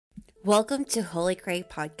Welcome to Holy Cray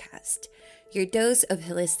Podcast, your dose of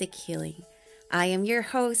holistic healing. I am your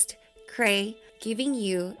host, Cray, giving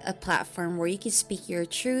you a platform where you can speak your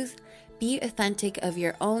truth, be authentic of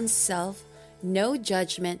your own self, no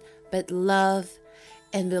judgment, but love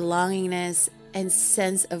and belongingness and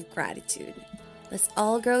sense of gratitude. Let's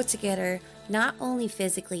all grow together, not only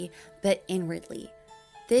physically, but inwardly.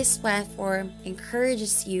 This platform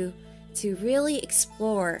encourages you to really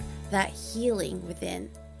explore that healing within,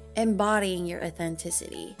 embodying your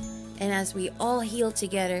authenticity. And as we all heal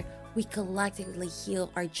together, we collectively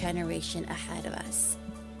heal our generation ahead of us.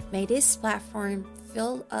 May this platform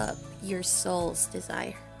fill up your soul's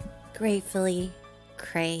desire. Gratefully,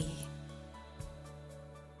 Cray.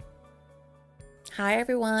 Hi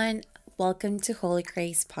everyone, welcome to Holy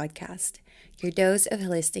Cray's podcast, your dose of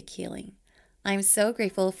holistic healing. I'm so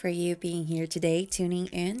grateful for you being here today, tuning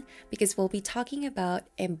in, because we'll be talking about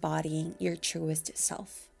embodying your truest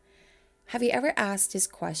self. Have you ever asked this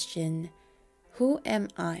question, who am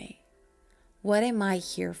I? What am I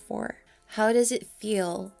here for? How does it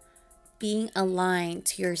feel being aligned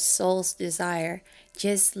to your soul's desire,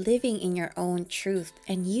 just living in your own truth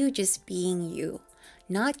and you just being you,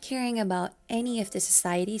 not caring about any of the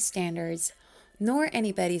society's standards, nor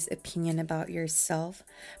anybody's opinion about yourself,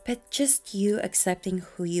 but just you accepting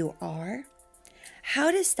who you are? How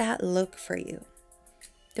does that look for you?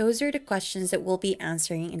 Those are the questions that we'll be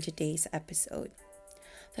answering in today's episode.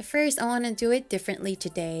 But first, I want to do it differently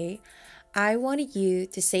today. I wanted you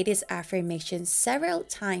to say this affirmation several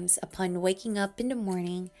times upon waking up in the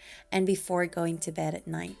morning and before going to bed at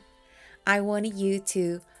night. I wanted you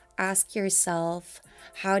to ask yourself,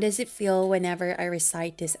 how does it feel whenever I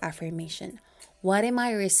recite this affirmation? What am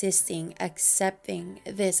I resisting accepting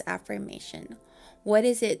this affirmation? What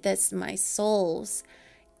is it that's my soul's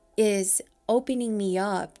is opening me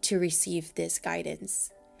up to receive this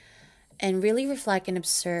guidance? And really reflect and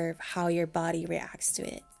observe how your body reacts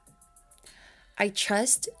to it. I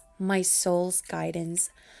trust my soul's guidance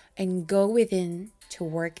and go within to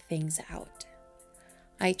work things out.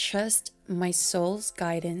 I trust my soul's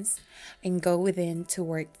guidance and go within to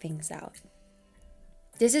work things out.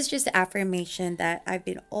 This is just the affirmation that I've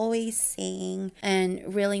been always saying,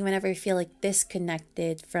 and really whenever I feel like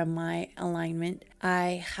disconnected from my alignment,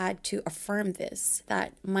 I had to affirm this,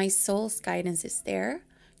 that my soul's guidance is there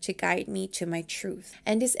to guide me to my truth.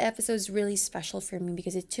 And this episode is really special for me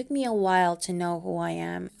because it took me a while to know who I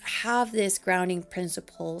am, have these grounding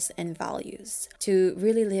principles and values to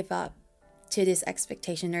really live up to this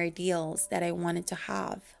expectation or ideals that I wanted to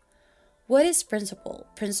have. What is principle?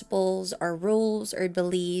 Principles are rules or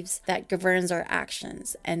beliefs that governs our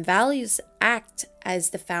actions, and values act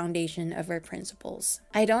as the foundation of our principles.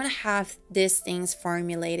 I don't have these things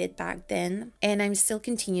formulated back then, and I'm still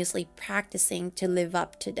continuously practicing to live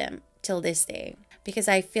up to them till this day. Because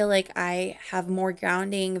I feel like I have more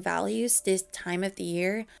grounding values this time of the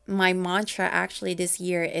year. My mantra actually this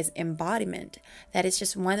year is embodiment. That is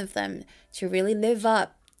just one of them, to really live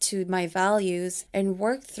up to my values and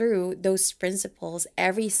work through those principles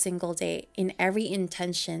every single day in every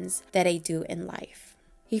intentions that I do in life.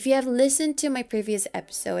 If you have listened to my previous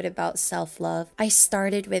episode about self-love, I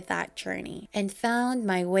started with that journey and found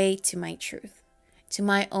my way to my truth, to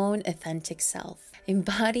my own authentic self,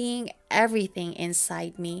 embodying everything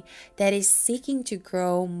inside me that is seeking to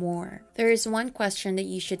grow more. There is one question that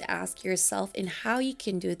you should ask yourself in how you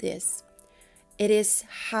can do this. It is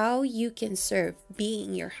how you can serve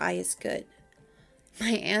being your highest good.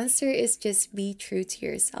 My answer is just be true to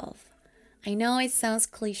yourself. I know it sounds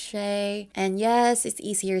cliche, and yes, it's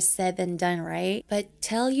easier said than done, right? But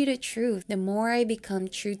tell you the truth, the more I become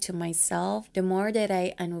true to myself, the more that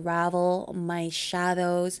I unravel my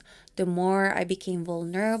shadows, the more I became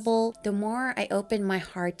vulnerable, the more I opened my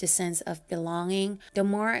heart to sense of belonging, the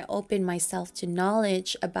more I opened myself to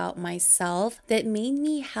knowledge about myself that made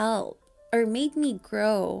me help or made me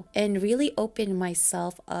grow and really open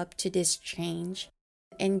myself up to this change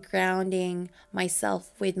and grounding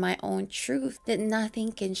myself with my own truth that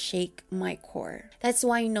nothing can shake my core. That's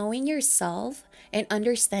why knowing yourself and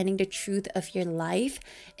understanding the truth of your life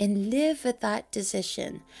and live with that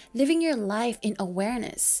decision, living your life in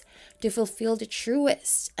awareness to fulfill the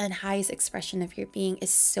truest and highest expression of your being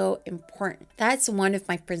is so important. That's one of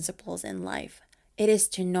my principles in life. It is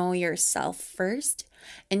to know yourself first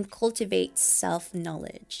and cultivate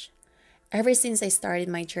self-knowledge. Ever since I started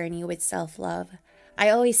my journey with self-love, I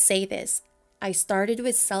always say this, I started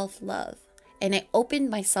with self-love and I opened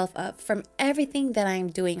myself up from everything that I'm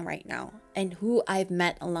doing right now and who I've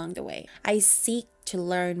met along the way. I seek to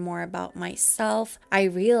learn more about myself, I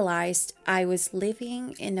realized I was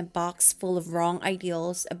living in a box full of wrong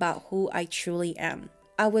ideals about who I truly am.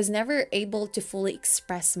 I was never able to fully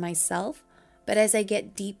express myself, but as I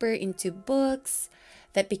get deeper into books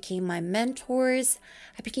that became my mentors,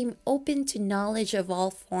 I became open to knowledge of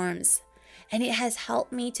all forms. And it has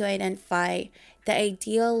helped me to identify the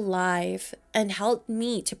ideal life and helped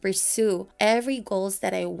me to pursue every goals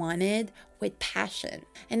that I wanted with passion.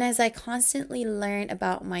 And as I constantly learn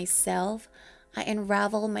about myself, I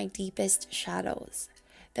unravel my deepest shadows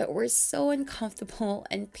that were so uncomfortable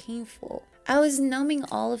and painful. I was numbing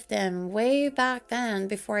all of them way back then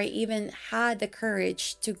before I even had the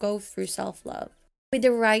courage to go through self-love. With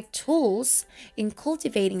the right tools in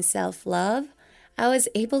cultivating self-love, I was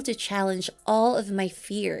able to challenge all of my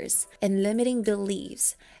fears and limiting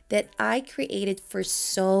beliefs that I created for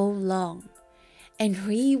so long and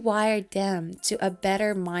rewired them to a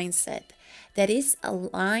better mindset that is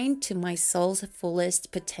aligned to my soul's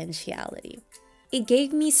fullest potentiality. It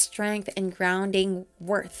gave me strength and grounding,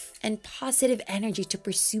 worth, and positive energy to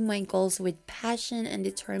pursue my goals with passion and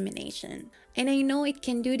determination. And I know it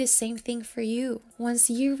can do the same thing for you. Once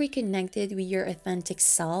you reconnected with your authentic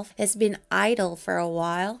self, has been idle for a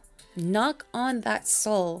while, knock on that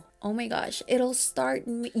soul. Oh my gosh, you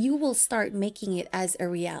will start making it as a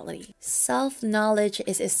reality. Self-knowledge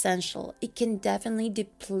is essential. It can definitely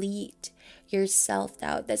deplete your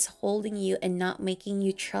self-doubt that's holding you and not making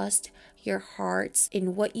you trust your hearts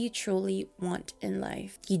in what you truly want in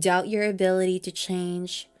life. You doubt your ability to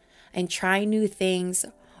change and try new things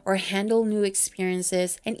or handle new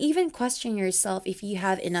experiences, and even question yourself if you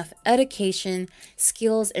have enough education,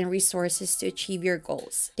 skills, and resources to achieve your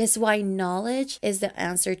goals. That's why knowledge is the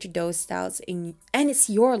answer to those doubts, and it's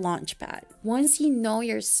your launch pad. Once you know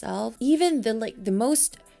yourself, even the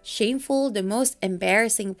most shameful, the most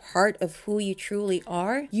embarrassing part of who you truly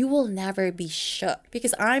are, you will never be shook.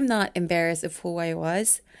 Because I'm not embarrassed of who I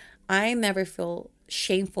was. I never feel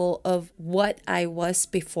shameful of what I was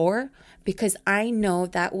before, because I know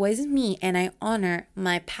that was me and I honor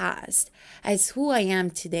my past as who I am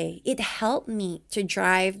today. It helped me to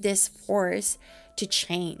drive this force to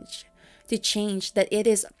change that it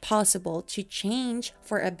is possible to change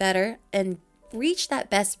for a better and reach that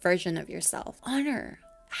best version of yourself.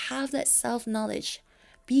 Have that self-knowledge.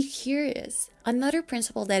 Be curious. Another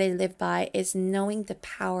principle that I live by is knowing the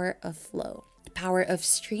power of flow, the power of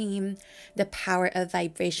stream, the power of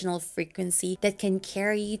vibrational frequency that can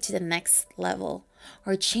carry you to the next level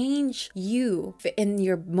or change you in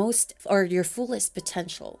your fullest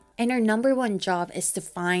potential. And our number one job is to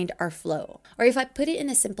find our flow. Or if I put it in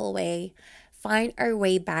a simple way, find our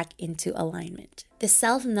way back into alignment. The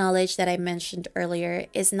self-knowledge that I mentioned earlier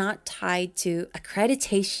is not tied to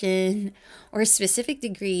accreditation or a specific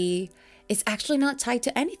degree. It's actually not tied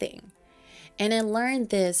to anything. And I learned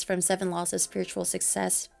this from 7 Laws of Spiritual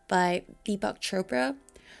Success by Deepak Chopra,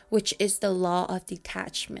 which is the law of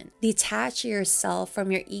detachment. Detach yourself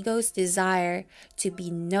from your ego's desire to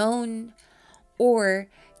be known or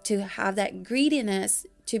to have that greediness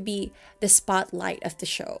to be the spotlight of the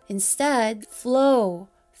show. Instead, flow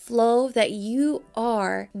that you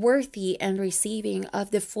are worthy and receiving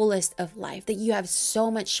of the fullest of life, that you have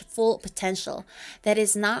so much full potential that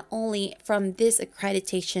is not only from this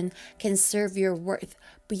accreditation can serve your worth,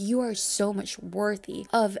 but you are so much worthy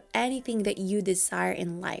of anything that you desire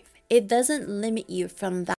in life. It doesn't limit you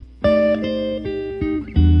from that.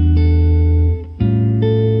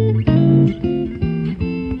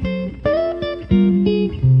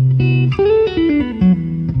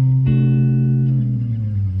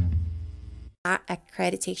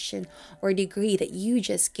 Accreditation or degree that you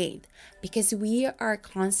just gained, because we are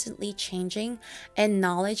constantly changing, and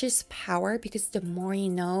knowledge is power, because the more you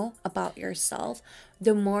know about yourself,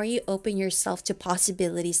 the more you open yourself to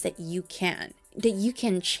possibilities that you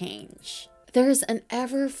can change. There's an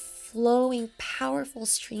ever flowing powerful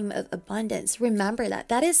stream of abundance. Remember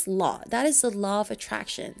that is the law of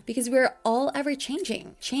attraction, because we're all ever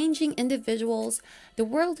changing individuals. The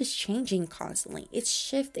world is changing constantly. It's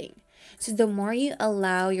shifting. So the more you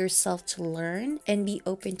allow yourself to learn and be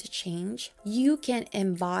open to change, you can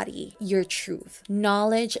embody your truth.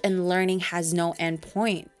 Knowledge and learning has no end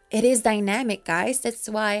point. It is dynamic, guys. That's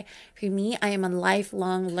why for me, I am a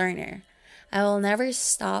lifelong learner. I will never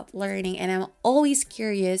stop learning, and I'm always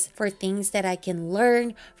curious for things that I can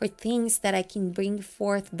learn, for things that I can bring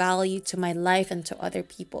forth value to my life and to other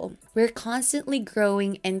people. We're constantly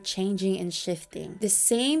growing and changing and shifting, the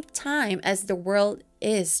same time as the world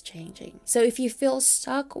is changing. So if you feel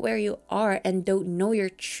stuck where you are and don't know your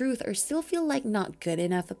truth, or still feel like not good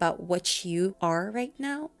enough about what you are right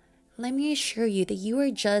now, let me assure you that you are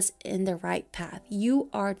just in the right path. You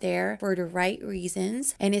are there for the right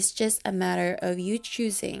reasons, and it's just a matter of you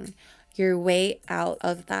choosing your way out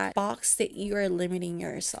of that box that you are limiting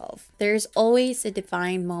yourself. There's always a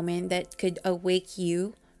divine moment that could awake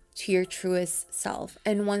you to your truest self.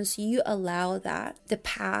 And once you allow that, the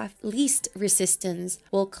path least resistance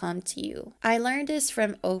will come to you. I learned this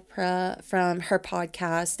from Oprah, from her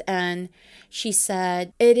podcast, and she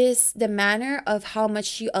said, it is the manner of how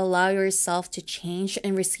much you allow yourself to change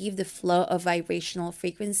and receive the flow of vibrational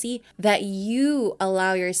frequency that you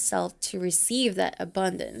allow yourself to receive that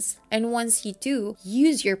abundance. And once you do,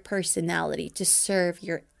 use your personality to serve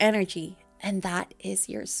your energy, and that is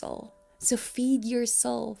your soul. So feed your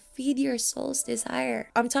soul, feed your soul's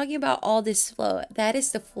desire. I'm talking about all this flow. That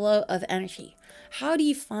is the flow of energy. How do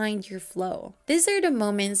you find your flow? These are the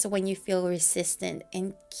moments when you feel resistant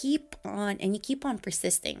and you keep on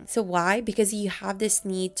persisting. So why? Because you have this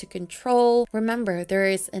need to control. Remember, there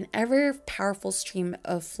is an ever powerful stream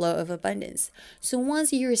of flow of abundance. So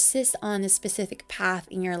once you resist on a specific path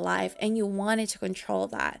in your life and you wanted to control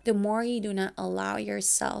that, the more you do not allow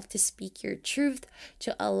yourself to speak your truth,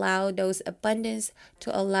 to allow those abundance,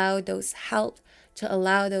 to allow those health, to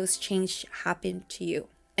allow those change happen to you.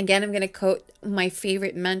 Again, I'm going to quote my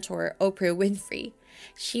favorite mentor, Oprah Winfrey.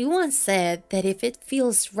 She once said that if it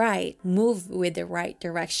feels right, move with the right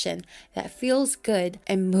direction. That feels good,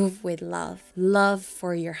 and move with love. Love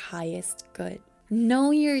for your highest good.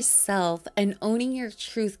 Knowing yourself and owning your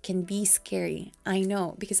truth can be scary. I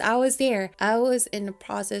know, because I was there. I was in the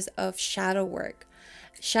process of shadow work.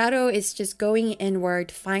 Shadow is just going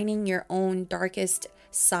inward, finding your own darkest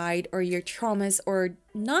side or your traumas, or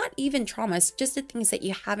not even traumas, just the things that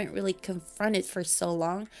you haven't really confronted for so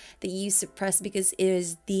long that you suppress because it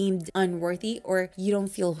is deemed unworthy, or you don't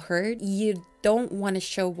feel heard. You don't want to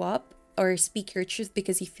show up or speak your truth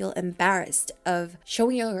because you feel embarrassed of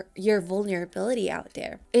showing your vulnerability out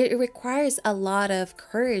there. It requires a lot of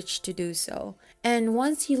courage to do so. And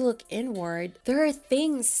once you look inward, there are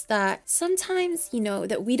things that sometimes,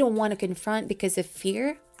 that we don't want to confront because of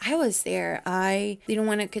fear. I was there. I didn't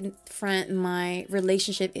want to confront my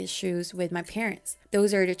relationship issues with my parents.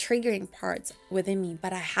 Those are the triggering parts within me,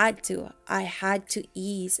 but I had to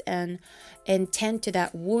ease and tend to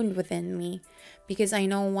that wound within me, because I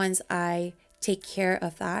know once I take care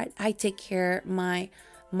of that, I take care my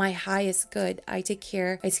highest good. I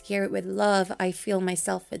scare it with love. I fill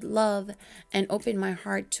myself with love and open my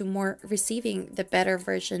heart to more receiving the better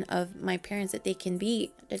version of my parents that they can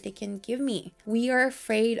give me. We are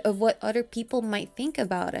afraid of what other people might think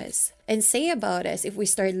about us and say about us if we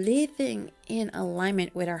start living in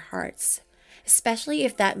alignment with our hearts, especially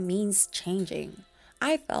if that means changing.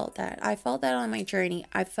 I felt that on my journey.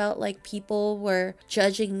 I felt like people were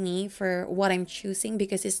judging me for what I'm choosing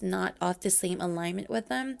because it's not of the same alignment with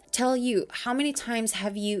them. Tell you, how many times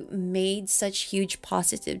have you made such huge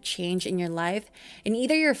positive change in your life, and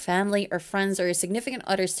either your family or friends or your significant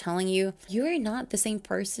others telling you, you are not the same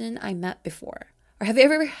person I met before? Or have you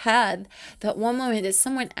ever had that one moment that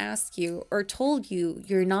someone asked you or told you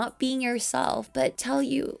you're not being yourself, but tell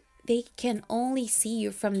you they can only see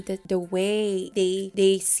you from the way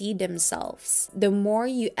they see themselves? The more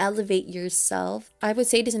you elevate yourself, I would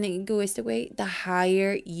say this in an egoistic way, the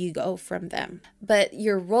higher you go from them. But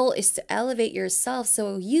your role is to elevate yourself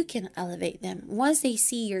so you can elevate them. Once they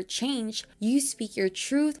see your change, you speak your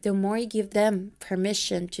truth, the more you give them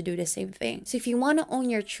permission to do the same thing. So if you want to own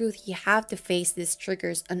your truth, you have to face these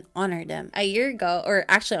triggers and honor them. A year ago, or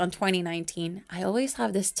actually on 2019, I always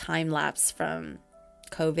have this time lapse from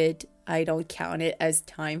COVID. I don't count it as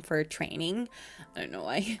time for training. I don't know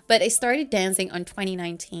why. But I started dancing on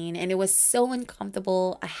 2019 and it was so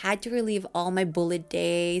uncomfortable. I had to relive all my bullet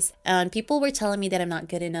days, and people were telling me that I'm not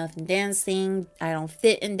good enough in dancing. I don't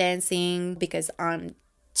fit in dancing because I'm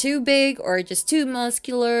too big or just too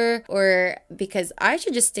muscular, or because I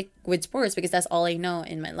should just stick with sports because that's all I know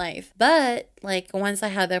in my life. But once I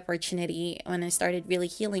had the opportunity, when I started really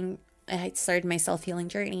healing, I started my self-healing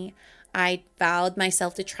journey, I vowed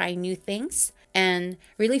myself to try new things and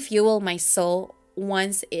really fuel my soul.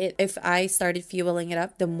 If I started fueling it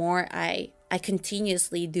up, the more I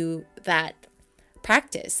continuously do that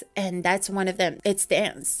practice. And that's one of them. It's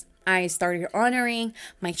dance. I started honoring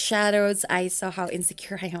my shadows. I saw how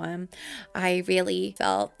insecure I am. I really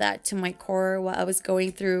felt that to my core while I was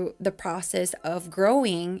going through the process of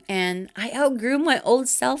growing, and I outgrew my old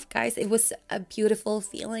self, guys. It was a beautiful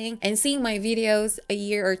feeling. And seeing my videos a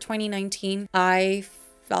year or 2019, I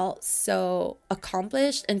felt so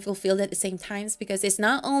accomplished and fulfilled at the same times, because it's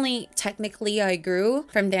not only technically I grew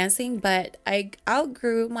from dancing, but I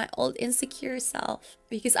outgrew my old insecure self,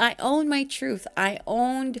 because I owned my truth. I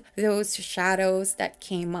owned those shadows that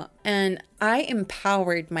came up, and I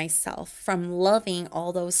empowered myself from loving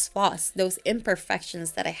all those flaws, those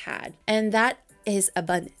imperfections that I had. And that is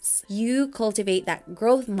abundance. You cultivate that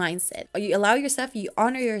growth mindset. You allow yourself, you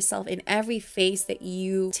honor yourself in every phase that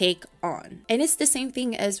you take on. And it's the same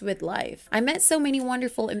thing as with life. I met so many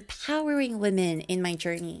wonderful, empowering women in my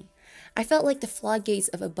journey. I felt like the floodgates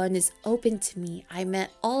of abundance opened to me. I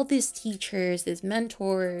met all these teachers, these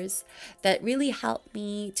mentors that really helped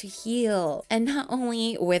me to heal. And not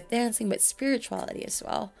only with dancing, but spirituality as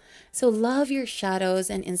well. So love your shadows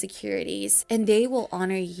and insecurities, and they will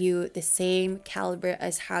honor you the same caliber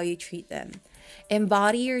as how you treat them.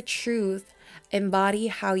 Embody your truth. Embody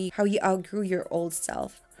how you outgrew your old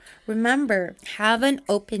self. Remember, have an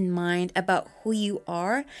open mind about who you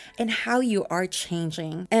are and how you are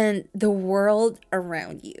changing and the world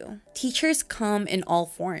around you. Teachers come in all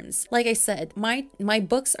forms. Like I said, my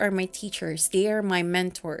books are my teachers. They are my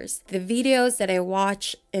mentors. The videos that I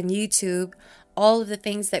watch on YouTube, all of the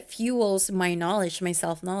things that fuels my knowledge, my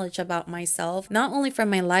self-knowledge about myself, not only from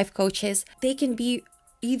my life coaches, they can be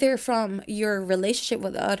either from your relationship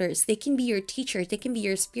with others, they can be your teachers, they can be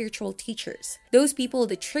your spiritual teachers. Those people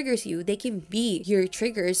that triggers you, they can be your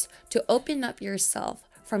triggers to open up yourself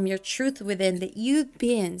from your truth within that you've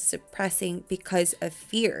been suppressing because of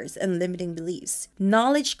fears and limiting beliefs.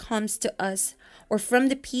 Knowledge comes to us or from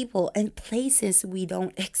the people and places we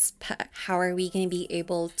don't expect. How are we going to be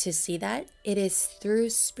able to see that? It is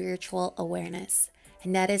through spiritual awareness.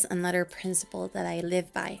 And that is another principle that I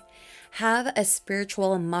live by. Have a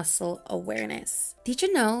spiritual muscle awareness. Did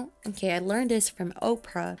you know, I learned this from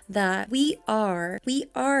Oprah, that we are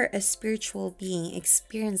a spiritual being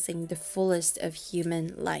experiencing the fullest of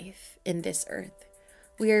human life in this earth.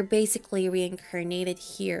 We are basically reincarnated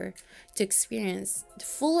here to experience the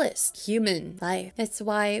fullest human life. That's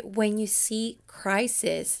why when you see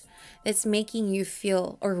crisis that's making you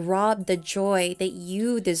feel or rob the joy that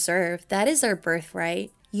you deserve, that is our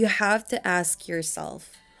birthright. You have to ask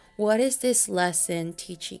yourself, what is this lesson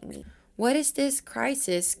teaching me? What is this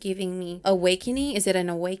crisis giving me? Awakening? Is it an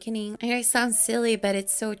awakening? And it sounds silly, but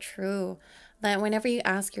it's so true. That whenever you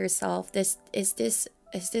ask yourself, is this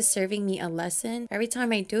serving me a lesson? Every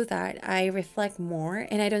time I do that, I reflect more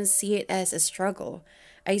and I don't see it as a struggle.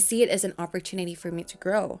 I see it as an opportunity for me to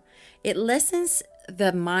grow. It lessens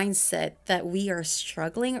the mindset that we are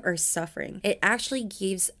struggling or suffering. It actually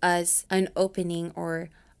gives us an opening or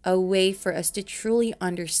a way for us to truly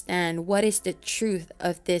understand what is the truth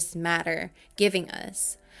of this matter giving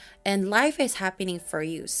us. And life is happening for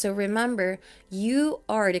you. So remember, you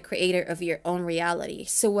are the creator of your own reality.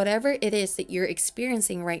 So whatever it is that you're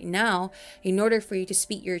experiencing right now, in order for you to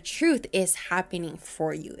speak your truth, is happening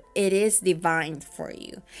for you. It is divine for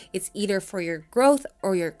you. It's either for your growth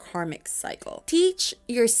or your karmic cycle. Teach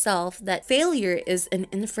yourself that failure is an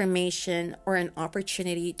information or an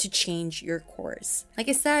opportunity to change your course. Like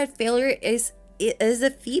I said, failure is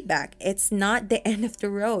a feedback. It's not the end of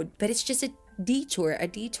the road, but it's just a detour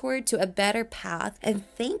to a better path, and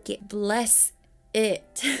thank it, bless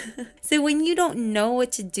it. So when you don't know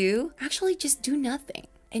what to do, actually just do nothing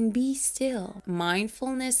and be still.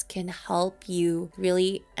 Mindfulness can help you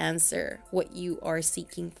really answer what you are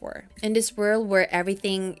seeking for. In this world where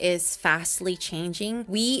everything is fastly changing,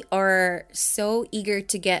 we are so eager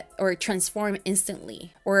to get or transform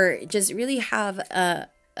instantly, or just really have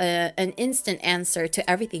an instant answer to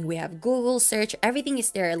everything. We have Google search, everything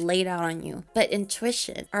is there laid out on you. But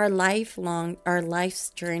intuition, our life's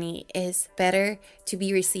journey is better to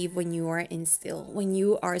be received when you are in still, when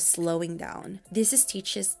you are slowing down. This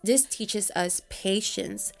teaches us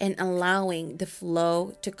patience and allowing the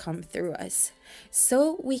flow to come through us,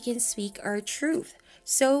 so we can speak our truth,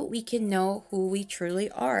 so we can know who we truly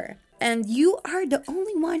are. And you are the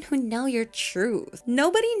only one who knows your truth.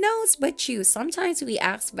 Nobody knows but you. Sometimes we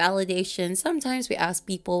ask validation. Sometimes we ask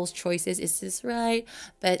people's choices. Is this right?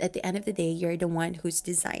 But at the end of the day, you're the one who's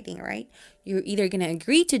deciding, right? You're either going to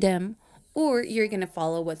agree to them or you're going to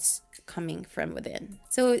follow what's coming from within.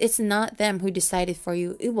 So it's not them who decided for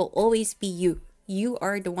you. It will always be you. You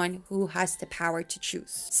are the one who has the power to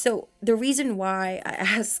choose. So the reason why I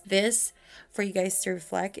ask this for you guys to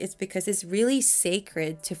reflect is because it's really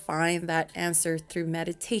sacred to find that answer through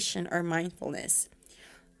meditation or mindfulness.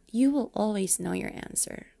 You will always know your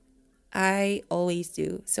answer. I always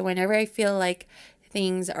do. So whenever I feel like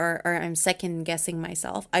things are, or I'm second guessing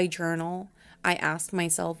myself, I journal. I ask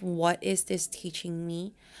myself, what is this teaching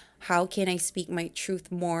me? How can I speak my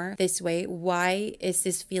truth more this way? Why is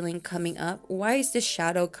this feeling coming up? Why is this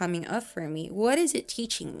shadow coming up for me? What is it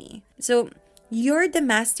teaching me? So you're the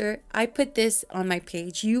master. I put this on my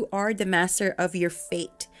page. You are the master of your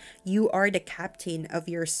fate. You are the captain of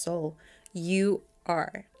your soul. You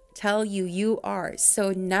are. Tell you, you are.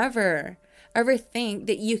 So never ever think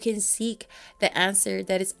that you can seek the answer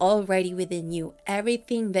that is already within you.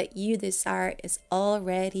 Everything that you desire is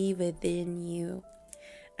already within you.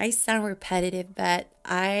 I sound repetitive, but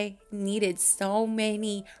I needed so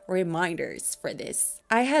many reminders for this.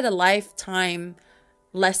 I had a lifetime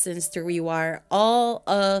lessons to rewire all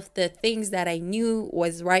of the things that I knew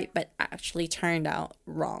was right but actually turned out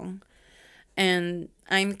wrong. And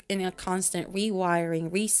I'm in a constant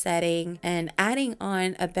rewiring, resetting, and adding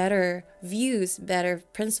on a better views, better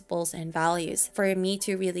principles and values for me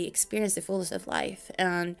to really experience the fullness of life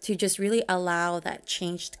and to just really allow that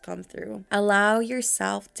change to come through. Allow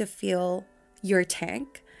yourself to fill your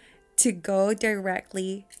tank, to go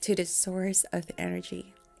directly to the source of the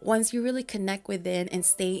energy. Once you really connect within and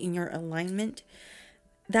stay in your alignment,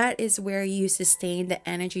 that is where you sustain the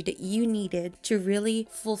energy that you needed to really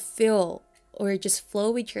fulfill or just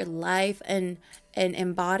flow with your life and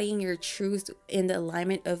embodying your truth in the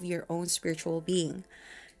alignment of your own spiritual being.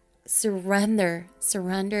 Surrender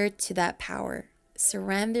to that power.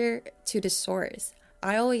 Surrender to the source.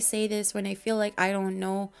 I always say this when I feel like I don't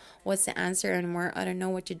know what's the answer anymore. I don't know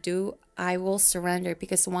what to do. I will surrender,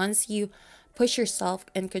 because once you push yourself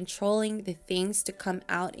in controlling the things to come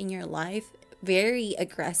out in your life very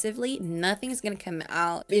aggressively, nothing's going to come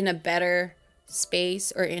out in a better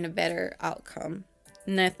space or in a better outcome.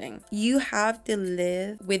 Nothing. You have to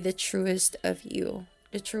live with the truest of you,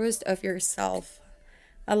 the truest of yourself,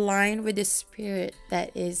 aligned with the spirit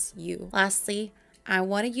that is you. Lastly, I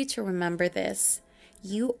wanted you to remember this.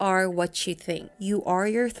 You are what you think. You are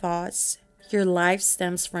your thoughts. Your life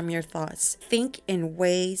stems from your thoughts. Think in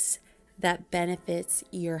ways that benefits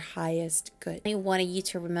your highest good. I wanted you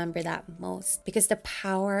to remember that most, because the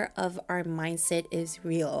power of our mindset is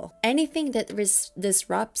real. Anything that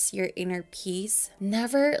disrupts your inner peace,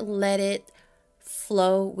 never let it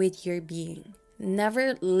flow with your being.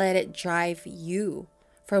 Never let it drive you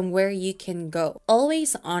from where you can go.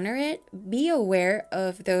 Always honor it. Be aware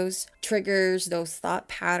of those triggers, those thought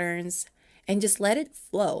patterns, and just let it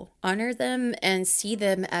flow. Honor them and see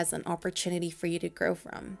them as an opportunity for you to grow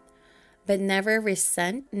from. But never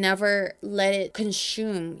resent, never let it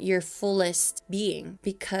consume your fullest being,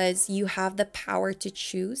 because you have the power to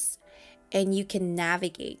choose and you can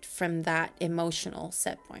navigate from that emotional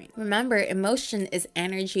set point. Remember, emotion is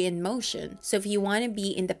energy in motion. So if you want to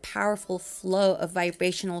be in the powerful flow of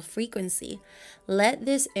vibrational frequency, let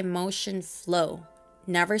this emotion flow.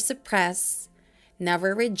 Never suppress,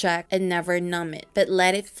 never reject, and never numb it, but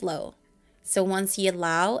let it flow. So once you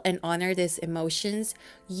allow and honor these emotions,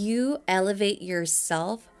 you elevate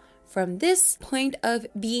yourself from this point of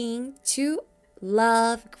being to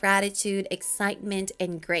love, gratitude, excitement,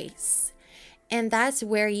 and grace. And that's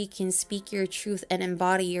where you can speak your truth and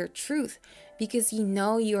embody your truth, because you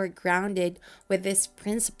know you are grounded with these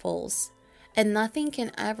principles. And nothing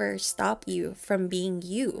can ever stop you from being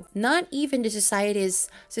you. Not even the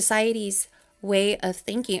society's way of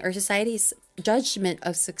thinking or society's judgment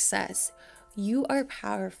of success. You are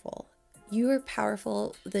powerful. You are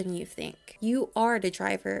powerful than you think. You are the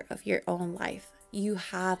driver of your own life. You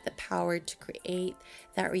have the power to create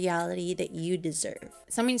that reality that you deserve.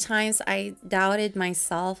 So many times I doubted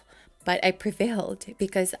myself, but I prevailed,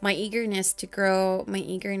 because my eagerness to grow, my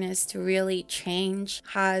eagerness to really change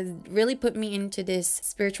has really put me into this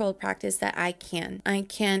spiritual practice that I can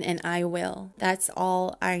and I will. That's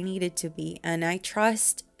all I needed to be. And I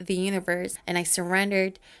trust the universe and I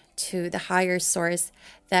surrendered to the higher source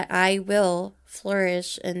that I will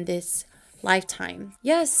flourish in this lifetime.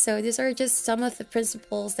 Yes, so these are just some of the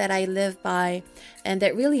principles that I live by and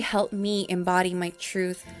that really helped me embody my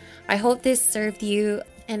truth. I hope this served you,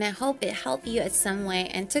 and I hope it helped you in some way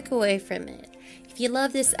and took away from it. If you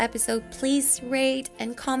love this episode, please rate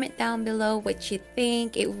and comment down below what you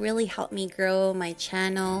think. It really helped me grow my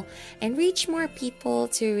channel and reach more people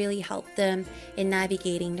to really help them in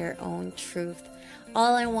navigating their own truth.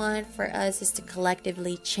 All I want for us is to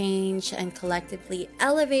collectively change and collectively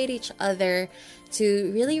elevate each other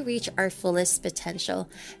to really reach our fullest potential.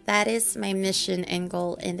 That is my mission and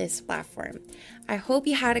goal in this platform. I hope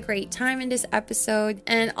you had a great time in this episode.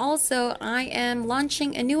 And also, I am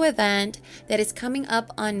launching a new event that is coming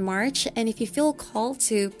up on March. And if you feel called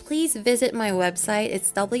to, please visit my website.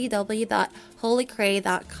 It's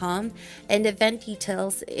www.holycray.com. And the event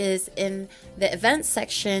details is in the events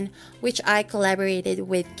section, which I collaborated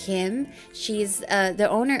with Kim. She's the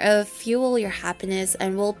owner of Fuel Your Happiness,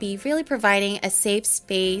 and will be really providing a safe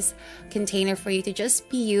space container for you to just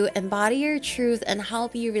be you, embody your truth, and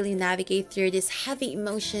help you really navigate through these heavy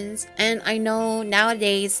emotions. And I know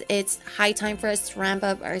nowadays it's high time for us to ramp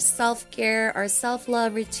up our self-care, our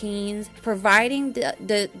self-love routines, providing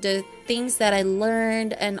the things that I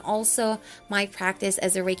learned, and also my practice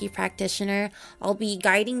as a Reiki practitioner. I'll be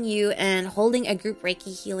guiding you and holding a group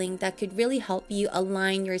Reiki healing that could really help you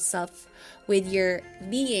align yourself with your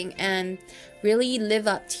being and really live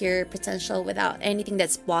up to your potential without anything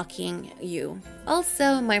that's blocking you.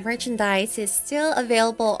 Also, my merchandise is still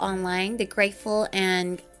available online. The Grateful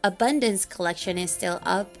and Abundance collection is still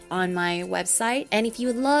up on my website. And if you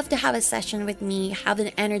would love to have a session with me, have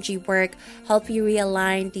an energy work, help you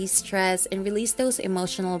realign, de-stress, and release those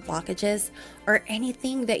emotional blockages, or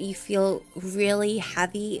anything that you feel really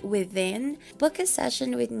heavy within, book a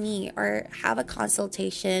session with me or have a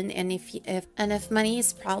consultation. And if money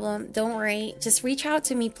is a problem, don't worry, just reach out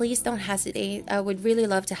to me. Please don't hesitate. I would really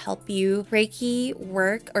love to help you. Reiki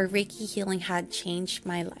work or Reiki healing had changed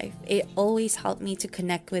my life. It always helped me to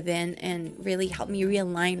connect within and really help me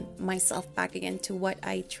realign myself back again to what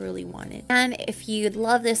I truly wanted. And if you'd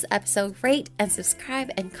love this episode, rate and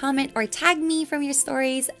subscribe and comment or tag me from your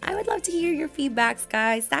stories. I would love to hear your feedbacks,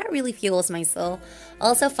 guys. That really fuels my soul.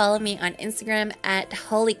 Also follow me on Instagram at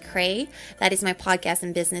Holy Cray. That is my podcast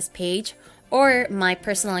and business page, or my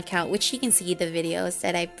personal account, which you can see the videos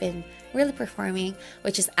that I've been really performing,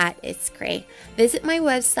 which is at It's Cray. Visit my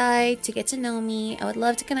website to get to know me. I would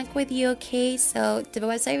love to connect with you, okay? So the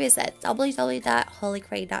website is at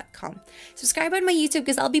www.holycray.com. Subscribe on my YouTube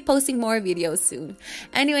because I'll be posting more videos soon.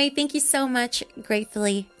 Anyway, thank you so much.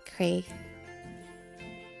 Gratefully, Cray.